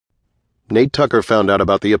Nate Tucker found out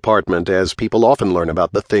about the apartment as people often learn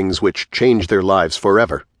about the things which change their lives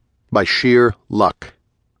forever, by sheer luck.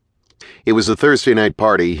 It was a Thursday night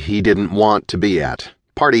party he didn't want to be at.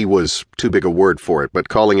 Party was too big a word for it, but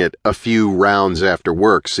calling it a few rounds after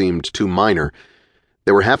work seemed too minor.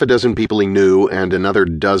 There were half a dozen people he knew and another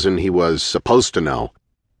dozen he was supposed to know.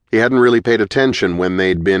 He hadn't really paid attention when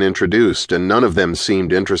they'd been introduced, and none of them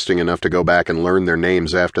seemed interesting enough to go back and learn their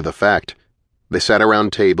names after the fact. They sat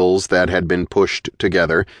around tables that had been pushed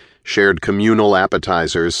together, shared communal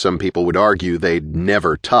appetizers some people would argue they'd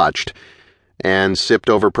never touched, and sipped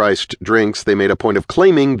overpriced drinks they made a point of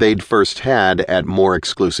claiming they'd first had at more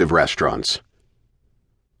exclusive restaurants.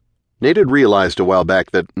 Nate had realized a while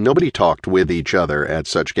back that nobody talked with each other at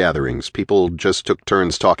such gatherings. People just took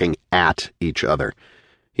turns talking at each other.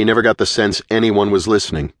 He never got the sense anyone was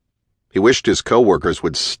listening. He wished his coworkers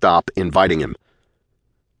would stop inviting him.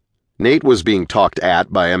 Nate was being talked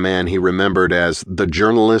at by a man he remembered as the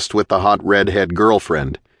journalist with the hot redhead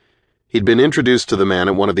girlfriend. He'd been introduced to the man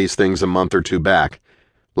at one of these things a month or two back.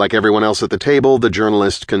 Like everyone else at the table, the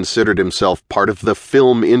journalist considered himself part of the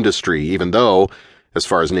film industry, even though, as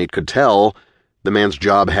far as Nate could tell, the man's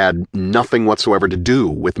job had nothing whatsoever to do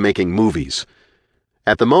with making movies.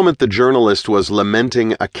 At the moment, the journalist was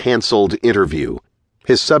lamenting a canceled interview.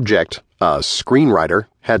 His subject, a screenwriter,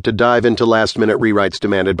 had to dive into last-minute rewrites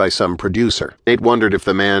demanded by some producer. Nate wondered if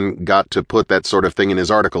the man got to put that sort of thing in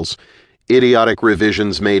his articles. Idiotic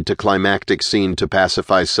revisions made to climactic scene to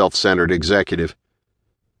pacify self-centered executive.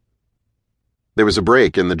 There was a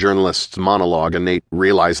break in the journalist's monologue, and Nate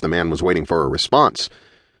realized the man was waiting for a response.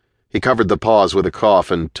 He covered the pause with a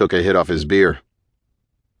cough and took a hit off his beer.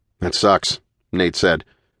 "That sucks," Nate said.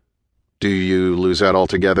 "Do you lose out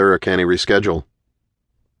altogether, or can he reschedule?"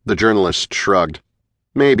 The journalist shrugged.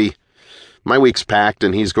 "Maybe. My week's packed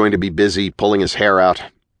and he's going to be busy pulling his hair out."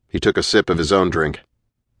 He took a sip of his own drink.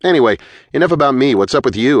 "Anyway, enough about me. What's up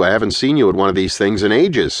with you? I haven't seen you at one of these things in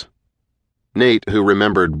ages." Nate, who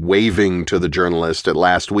remembered waving to the journalist at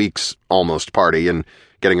last week's almost party and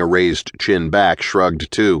getting a raised chin back,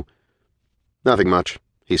 shrugged too. "Nothing much,"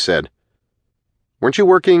 he said. "Weren't you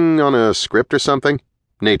working on a script or something?"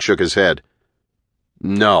 Nate shook his head.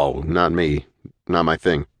 "No, not me. Not my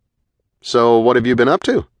thing." "So what have you been up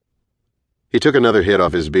to?" He took another hit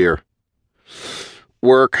off his beer.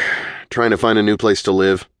 "Work, trying to find a new place to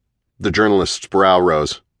live." The journalist's brow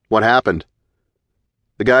rose. "What happened?"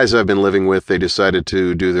 "The guys I've been living with, they decided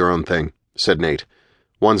to do their own thing," said Nate.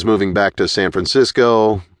 "One's moving back to San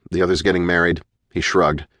Francisco, the other's getting married." He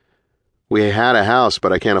shrugged. "We had a house,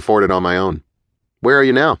 but I can't afford it on my own." "Where are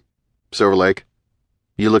you now?" "Silver Lake."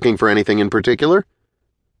 "You looking for anything in particular?"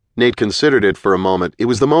 Nate considered it for a moment. It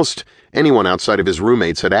was the most anyone outside of his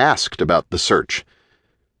roommates had asked about the search.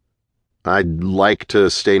 "I'd like to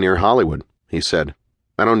stay near Hollywood," he said.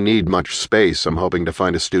 "I don't need much space. I'm hoping to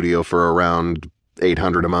find a studio for around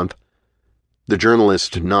 $800 a month." The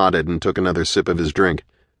journalist nodded and took another sip of his drink.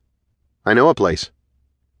 "I know a place."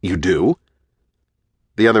 "You do?"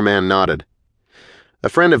 The other man nodded. "A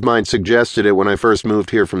friend of mine suggested it when I first moved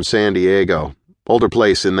here from San Diego. Older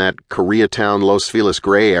place in that Koreatown, Los Feliz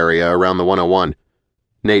gray area around the 101.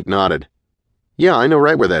 Nate nodded. "Yeah, I know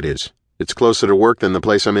right where that is. It's closer to work than the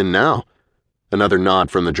place I'm in now." Another nod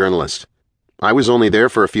from the journalist. "I was only there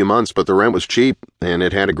for a few months, but the rent was cheap, and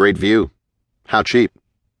it had a great view." "How cheap?"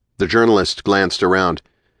 The journalist glanced around.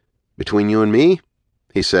 "Between you and me,"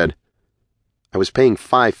 he said, "I was paying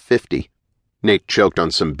 $550. Nate choked on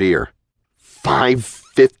some beer.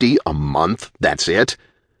 $550 a month? That's it?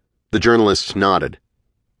 The journalist nodded.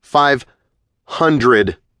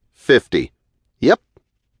 $550. Yep.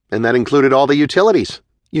 And that included all the utilities.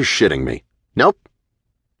 You're shitting me. Nope.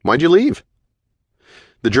 Why'd you leave?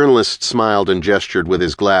 The journalist smiled and gestured with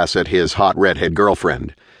his glass at his hot redhead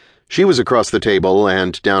girlfriend. She was across the table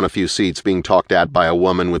and down a few seats being talked at by a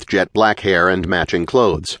woman with jet black hair and matching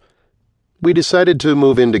clothes. "We decided to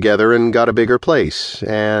move in together and got a bigger place,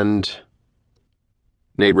 and..."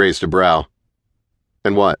 Nate raised a brow.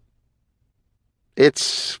 "And what?"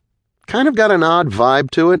 "It's kind of got an odd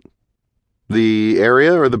vibe to it." "The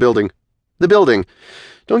area or the building?" "The building.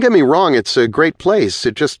 Don't get me wrong, it's a great place.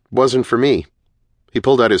 It just wasn't for me." He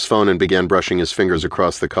pulled out his phone and began brushing his fingers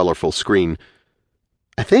across the colorful screen.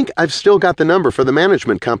 "I think I've still got the number for the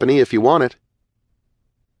management company if you want it."